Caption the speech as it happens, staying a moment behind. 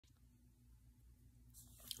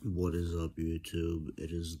What is up, YouTube? It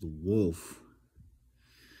is the Wolf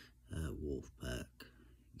at Wolfpack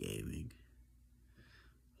Gaming.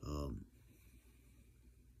 I've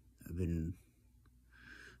been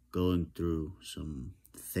going through some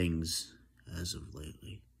things as of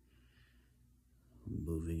lately.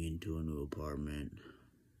 Moving into a new apartment,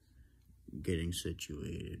 getting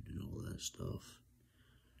situated and all that stuff.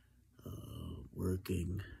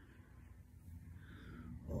 Working,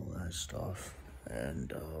 all that stuff.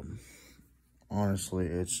 And honestly,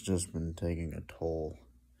 it's just been taking a toll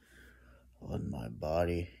on my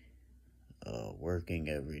body, working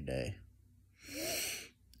every day.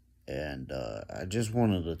 And I just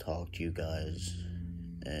wanted to talk to you guys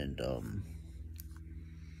and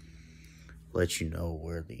let you know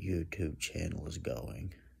where the YouTube channel is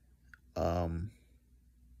going.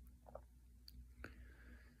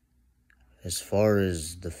 As far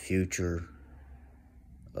as the future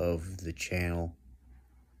of the channel,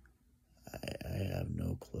 I have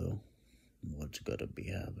no clue what's gonna be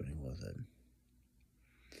happening with it.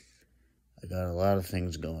 I got a lot of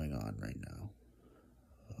things going on right now.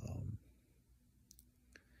 I'm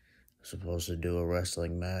supposed to do a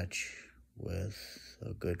wrestling match with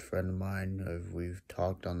a good friend of mine. We've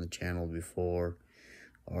talked on the channel before.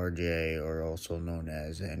 RJ, or also known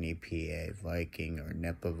as NEPA Viking or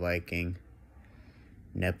NEPA Viking.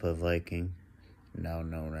 NEPA Viking, now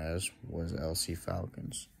known as, was LC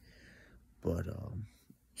Falcons. But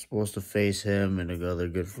supposed to face him and another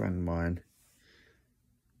good friend of mine.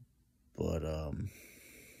 But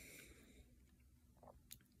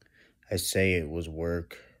I say it was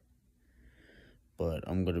work, but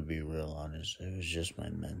I'm gonna be real honest, it was just my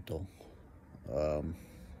mental.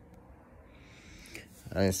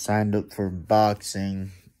 I signed up for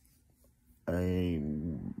boxing.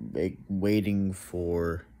 I'm waiting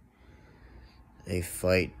for a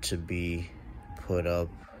fight to be put up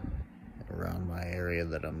around my area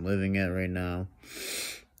that I'm living at right now.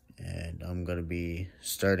 And I'm going to be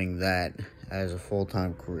starting that as a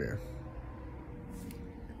full-time career.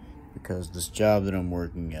 Because this job that I'm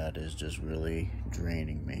working at is just really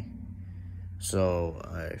draining me. So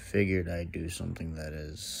I figured I'd do something that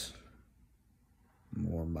is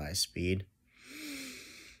more my speed.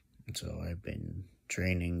 So I've been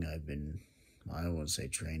training, I wouldn't say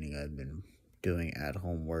training, I've been doing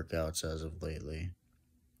at-home workouts as of lately.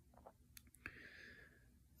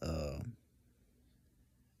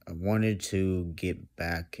 I wanted to get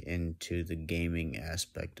back into the gaming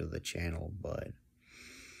aspect of the channel, but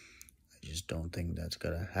I just don't think that's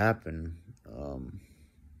gonna happen.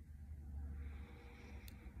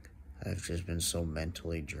 I've just been so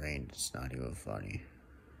mentally drained, it's not even funny.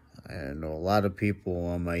 I know a lot of people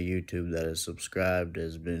on my YouTube that have subscribed.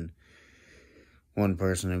 One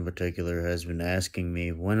person in particular has been asking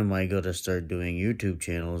me, when am I going to start doing YouTube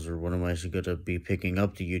channels, or when am I going to be picking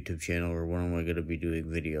up the YouTube channel, or when am I going to be doing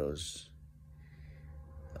videos?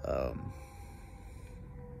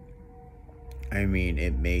 I mean,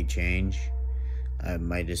 it may change.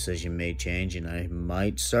 My decision may change, and I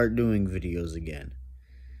might start doing videos again.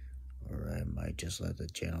 Or I might just let the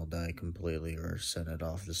channel die completely, or send it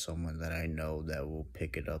off to someone that I know that will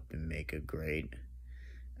pick it up and make a great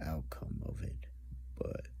outcome of it.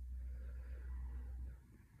 But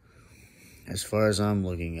as far as I'm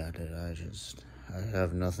looking at it, I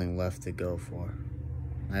have nothing left to go for.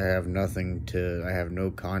 I have no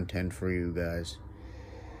content for you guys.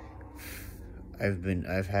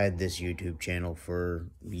 I've had this YouTube channel for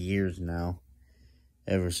years now,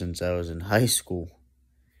 ever since I was in high school.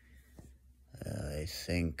 I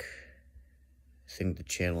think the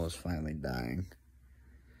channel is finally dying.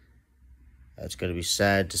 That's gonna be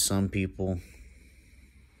sad to some people.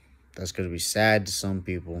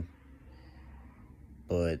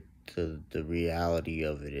 But the reality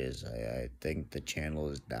of it is, I think the channel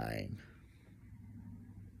is dying.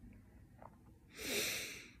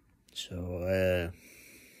 So,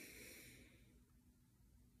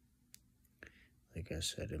 like I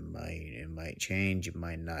said, it might change, it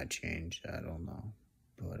might not change, I don't know.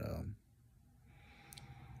 But, I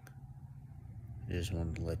just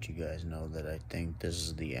wanted to let you guys know that I think this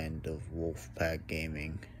is the end of Wolfpack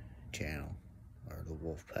Gaming channel, or the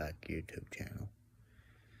Wolfpack YouTube channel.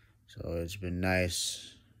 So it's been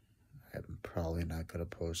nice. I'm probably not going to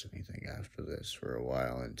post anything after this for a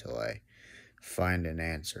while until I find an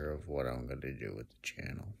answer of what I'm going to do with the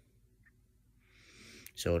channel.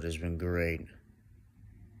 So it has been great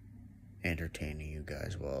entertaining you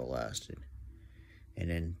guys while it lasted.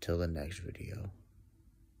 And until the next video,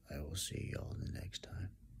 I will see y'all the next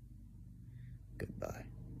time. Goodbye.